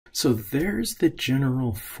So there's the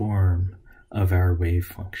general form of our wave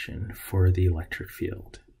function for the electric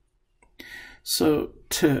field. So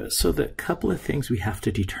the couple of things we have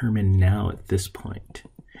to determine now at this point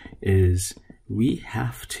is we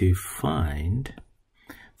have to find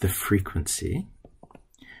the frequency.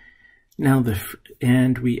 Now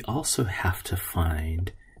and we also have to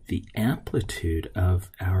find the amplitude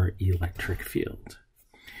of our electric field.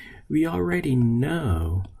 We already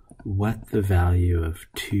know what the value of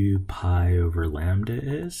 2 pi over lambda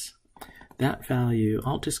is. That value,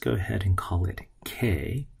 I'll just go ahead and call it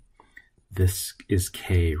K. This is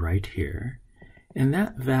K right here. And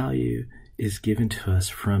that value is given to us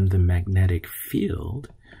from the magnetic field,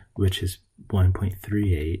 which is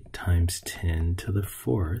 1.38 times 10 to the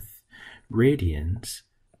 4th radians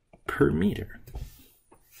per meter.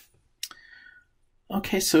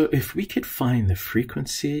 Okay, so if we could find the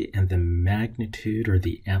frequency and the magnitude or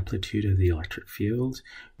the amplitude of the electric field,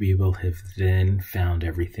 we will have then found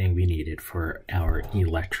everything we needed for our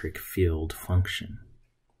electric field function.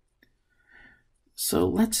 So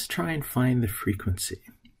let's try and find the frequency.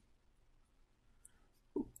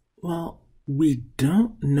 Well, we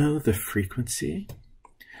don't know the frequency,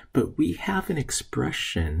 but we have an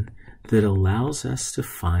expression that allows us to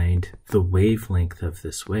find the wavelength of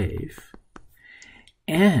this wave.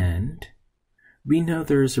 And we know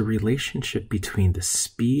there is a relationship between the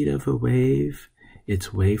speed of a wave,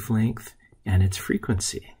 its wavelength, and its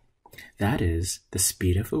frequency. That is, the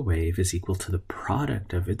speed of a wave is equal to the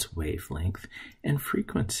product of its wavelength and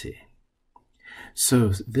frequency.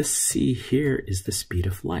 So this c here is the speed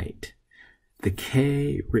of light. The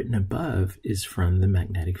k written above is from the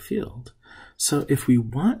magnetic field. So if we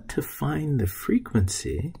want to find the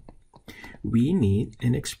frequency, we need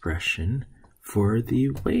an expression for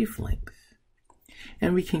the wavelength.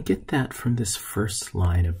 And we can get that from this first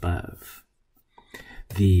line above.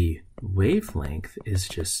 The wavelength is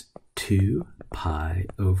just 2 pi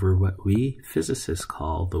over what we physicists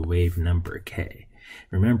call the wave number k.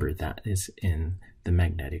 Remember, that is in the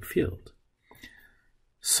magnetic field.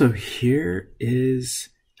 So here is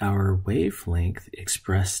our wavelength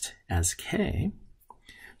expressed as k.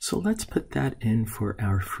 So let's put that in for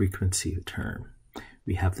our frequency term.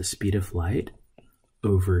 We have the speed of light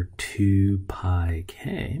over 2 pi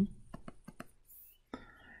k.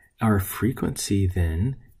 Our frequency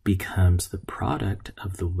then becomes the product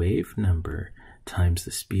of the wave number times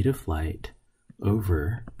the speed of light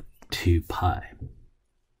over 2 pi.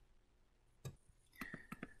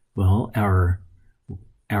 Well, our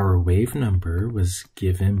wave number was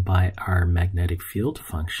given by our magnetic field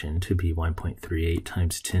function to be 1.38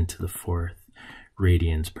 times 10 to the 4th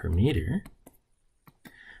radians per meter.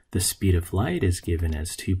 The speed of light is given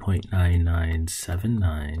as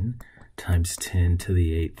 2.9979 times 10 to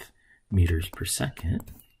the 8th meters per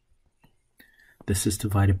second. This is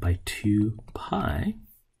divided by 2 pi.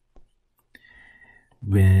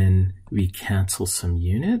 When we cancel some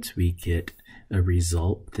units, we get a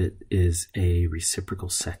result that is a reciprocal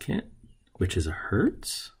second, which is a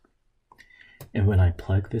hertz. And when I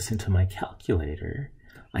plug this into my calculator,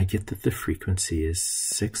 I get that the frequency is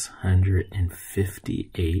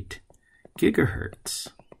 658 gigahertz.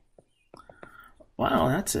 Wow,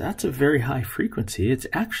 that's a very high frequency. It's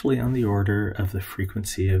actually on the order of the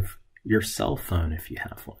frequency of your cell phone if you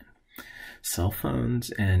have one. Cell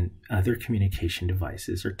phones and other communication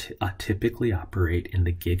devices typically operate in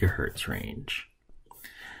the gigahertz range.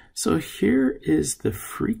 So here is the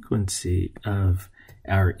frequency of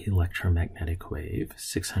our electromagnetic wave,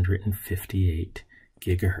 658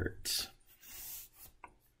 gigahertz.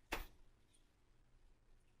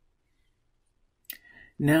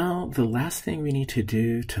 Now, the last thing we need to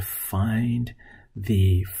do to find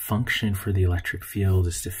the function for the electric field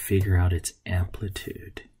is to figure out its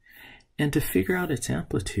amplitude. And to figure out its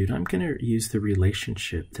amplitude, I'm going to use the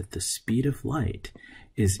relationship that the speed of light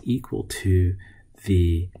is equal to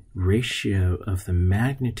the ratio of the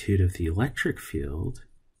magnitude of the electric field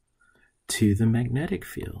to the magnetic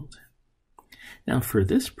field. Now for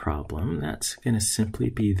this problem, that's going to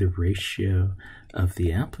simply be the ratio of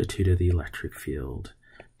the amplitude of the electric field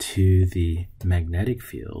to the magnetic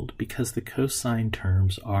field because the cosine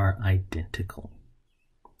terms are identical.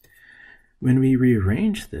 When we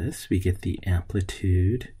rearrange this, we get the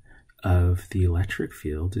amplitude of the electric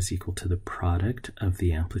field is equal to the product of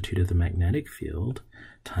the amplitude of the magnetic field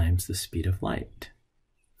times the speed of light.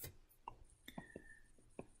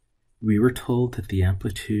 We were told that the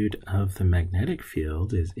amplitude of the magnetic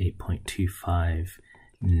field is 8.25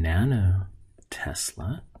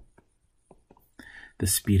 nanotesla. The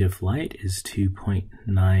speed of light is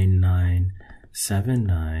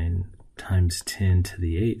 2.9979 times 10 to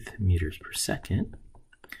the 8th meters per second,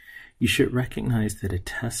 you should recognize that a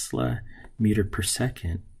Tesla meter per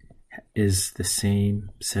second is the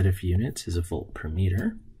same set of units as a volt per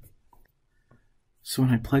meter. So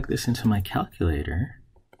when I plug this into my calculator,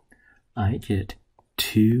 I get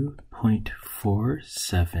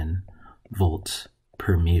 2.47 volts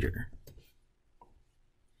per meter.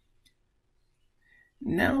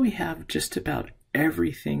 Now we have just about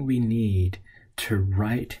everything we need to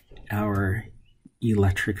write our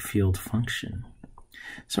electric field function.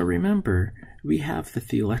 So remember, we have that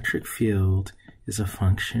the electric field is a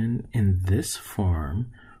function in this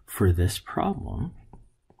form for this problem.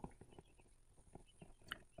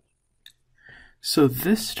 So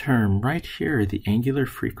this term right here, the angular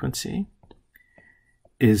frequency,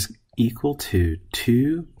 is equal to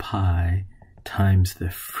 2 pi times the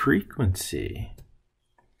frequency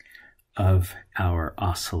of our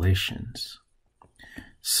oscillations.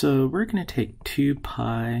 So we're going to take 2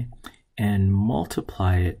 pi and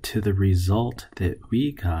multiply it to the result that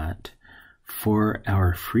we got for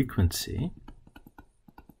our frequency.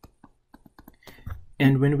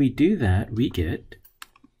 And when we do that, we get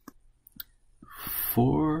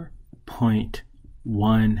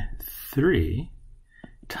 4.13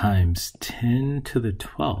 times 10 to the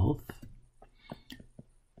 12th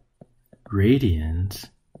radians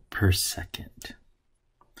per second.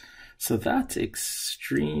 So that's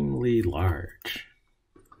extremely large.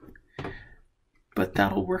 But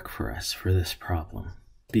that'll work for us for this problem,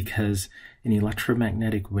 because an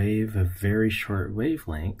electromagnetic wave of very short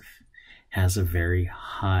wavelength has a very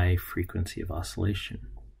high frequency of oscillation.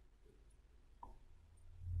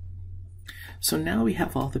 So now we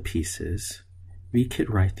have all the pieces. We could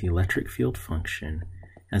write the electric field function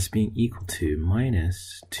as being equal to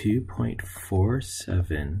minus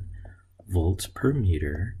 2.47 volts per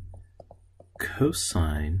meter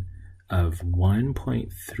cosine of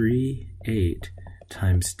 1.38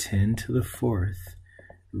 times 10 to the 4th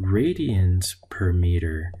radians per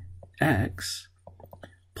meter x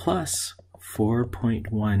plus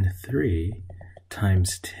 4.13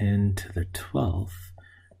 times 10 to the 12th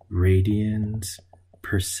radians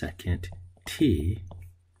per second t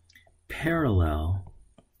parallel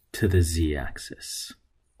to the z-axis.